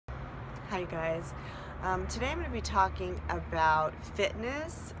Hi guys. Today I'm going to be talking about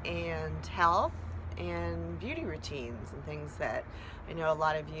fitness and health and beauty routines and things that I know a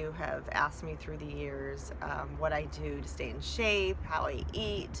lot of you have asked me through the years, what I do to stay in shape, how I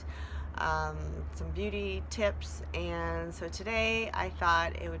eat, some beauty tips. And so today I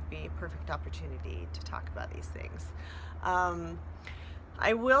thought it would be a perfect opportunity to talk about these things.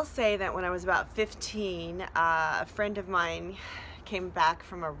 I will say that when I was about 15, a friend of mine came back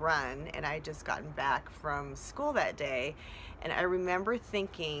from a run, and I had just gotten back from school that day, and I remember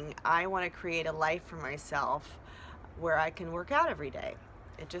thinking, I want to create a life for myself where I can work out every day.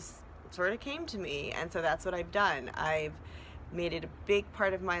 It just sort of came to me, and so that's what I've done. I've made it a big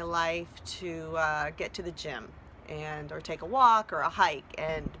part of my life to get to the gym or take a walk or a hike,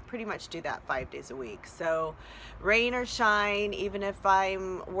 and pretty much do that 5 days a week. So rain or shine, even if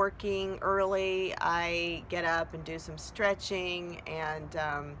I'm working early, I get up and do some stretching and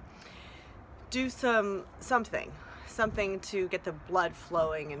do something to get the blood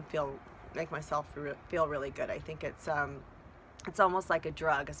flowing and make myself feel really good. I think it's almost like a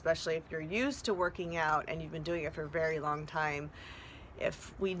drug, especially if you're used to working out and you've been doing it for a very long time.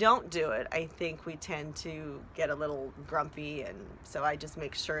 If we don't do it, I think we tend to get a little grumpy, and so I just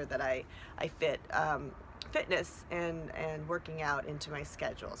make sure that I fit fitness and working out into my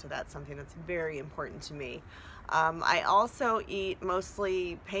schedule. So that's something that's very important to me. I also eat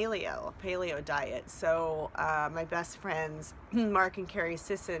mostly paleo diet. So my best friends, Mark and Carrie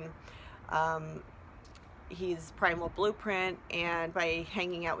Sisson, he's Primal Blueprint, and by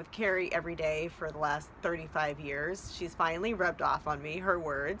hanging out with Carrie every day for the last 35 years, she's finally rubbed off on me, her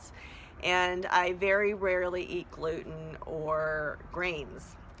words, and I very rarely eat gluten or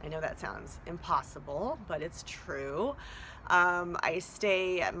grains. I know that sounds impossible, but it's true. I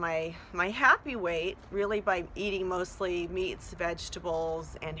stay at my happy weight really by eating mostly meats,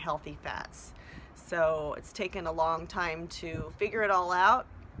 vegetables, and healthy fats. So it's taken a long time to figure it all out,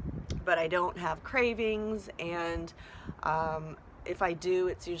 but I don't have cravings, and if I do,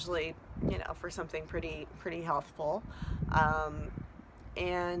 it's usually, for something pretty healthful,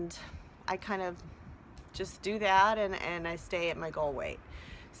 and I kind of just do that, and I stay at my goal weight.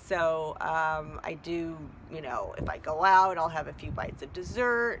 So I do, if I go out, I'll have a few bites of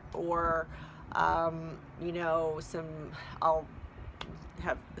dessert, or I'll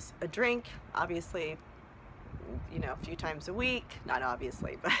have a drink, obviously, a few times a week. Not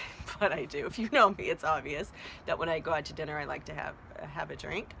obviously, but I do. If you know me, it's obvious that when I go out to dinner, I like to have a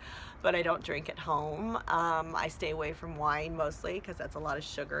drink, but I don't drink at home. I stay away from wine mostly because that's a lot of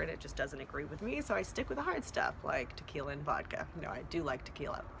sugar and it just doesn't agree with me. So I stick with the hard stuff like tequila and vodka. I do like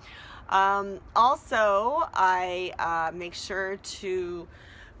tequila. Also, I make sure to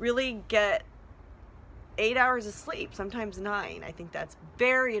really get 8 hours of sleep, sometimes 9. I think that's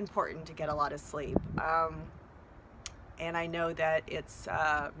very important to get a lot of sleep. And I know that it's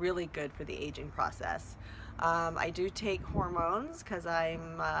really good for the aging process. I do take hormones because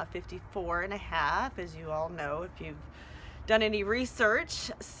I'm 54 and a half, as you all know if you've done any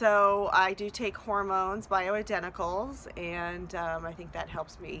research. So I do take hormones, bioidenticals, and I think that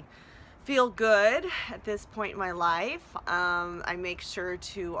helps me feel good at this point in my life. I make sure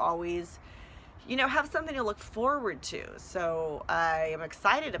to always have something to look forward to. So I am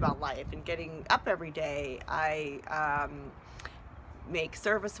excited about life and getting up every day. I make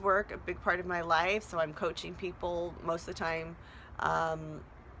service work a big part of my life, so I'm coaching people most of the time,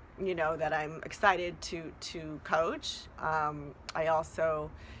 that I'm excited to coach. I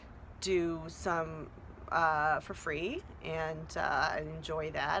also do some for free, and I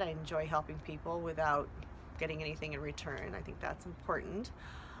enjoy that. I enjoy helping people without getting anything in return. I think that's important.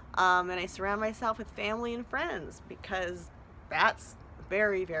 And I surround myself with family and friends because that's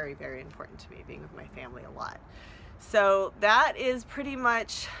very, very, very important to me, being with my family a lot. So that is pretty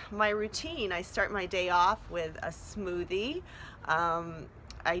much my routine. I start my day off with a smoothie.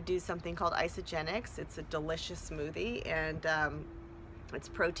 I do something called Isagenix. It's a delicious smoothie, and it's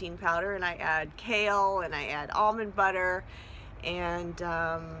protein powder, and I add kale, and I add almond butter, and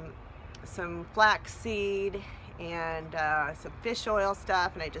some flaxseed, and some fish oil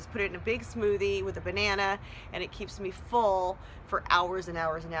stuff, and I just put it in a big smoothie with a banana, and it keeps me full for hours and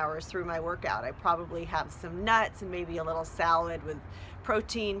hours and hours through my workout. I probably have some nuts and maybe a little salad with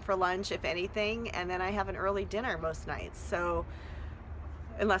protein for lunch, if anything, and then I have an early dinner most nights, so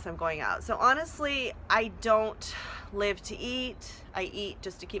unless I'm going out. So honestly, I don't live to eat. I eat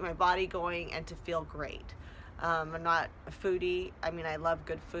just to keep my body going and to feel great. I'm not a foodie. I mean, I love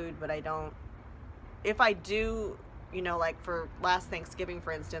good food, but I don't, if I do, like for last Thanksgiving,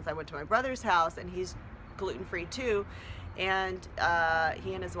 for instance, I went to my brother's house, and he's gluten-free too, And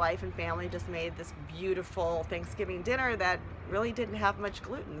he and his wife and family just made this beautiful Thanksgiving dinner that really didn't have much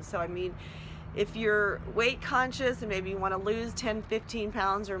gluten. So I mean, if you're weight conscious and maybe you want to lose 10, 15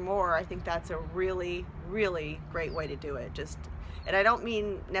 pounds or more, I think that's a really, really great way to do it. And I don't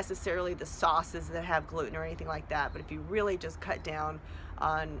mean necessarily the sauces that have gluten or anything like that, but if you really just cut down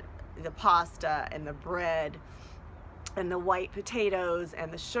on the pasta and the bread and the white potatoes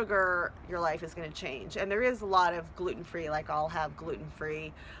and the sugar, your life is going to change. And there is a lot of gluten-free, like I'll have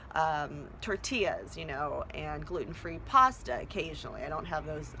gluten-free tortillas, you know, and gluten-free pasta occasionally. I don't have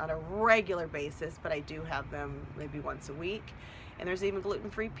those on a regular basis, but I do have them maybe once a week. And there's even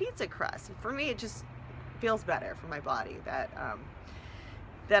gluten-free pizza crust. And for me, it just feels better for my body that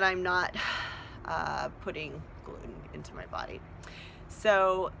that I'm not putting gluten into my body.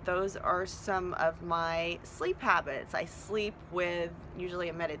 So those are some of my sleep habits. I sleep with usually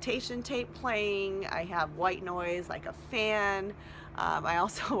a meditation tape playing. I have white noise like a fan. I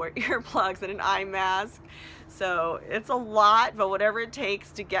also wear earplugs and an eye mask. So it's a lot, but whatever it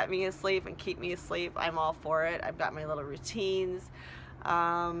takes to get me asleep and keep me asleep, I'm all for it. I've got my little routines.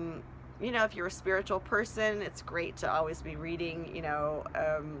 You know, if you're a spiritual person, it's great to always be reading, you know,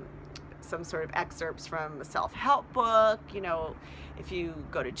 some sort of excerpts from a self-help book, you know, if you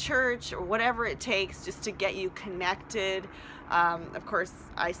go to church or whatever it takes just to get you connected. Of course,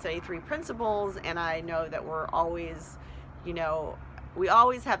 I study 3 principles, and I know that we're always, you know, we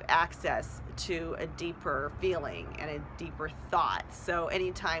always have access to a deeper feeling and a deeper thought. So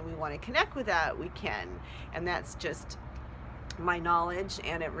anytime we want to connect with that, we can. And that's just my knowledge,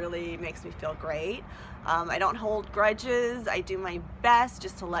 and it really makes me feel great. I don't hold grudges. I do my best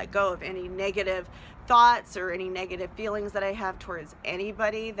just to let go of any negative thoughts or any negative feelings that I have towards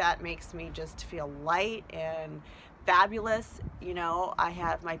anybody. That makes me just feel light and fabulous. You know, I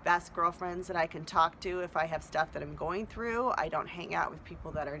have my best girlfriends that I can talk to if I have stuff that I'm going through. I don't hang out with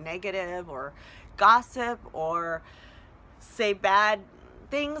people that are negative or gossip or say bad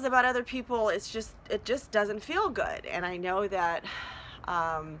things about other people. It just doesn't feel good. And I know that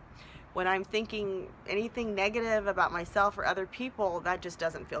when I'm thinking anything negative about myself or other people, that just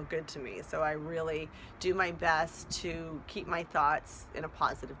doesn't feel good to me. So I really do my best to keep my thoughts in a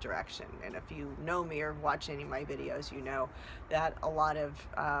positive direction. And if you know me or watch any of my videos, you know that a lot of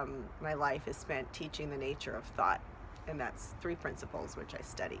my life is spent teaching the nature of thought. And that's 3 principles which I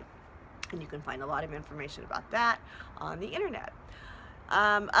study. And you can find a lot of information about that on the internet.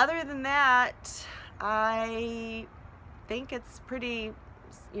 Other than that, I think it's pretty,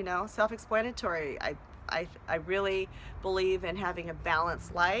 you know, self-explanatory. I really believe in having a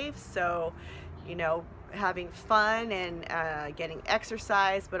balanced life. So, you know, having fun and getting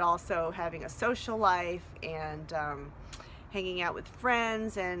exercise, but also having a social life and hanging out with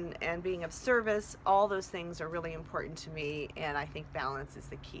friends and being of service. All those things are really important to me, and I think balance is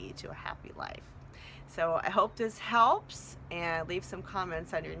the key to a happy life. So I hope this helps, and leave some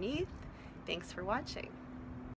comments underneath. Thanks for watching.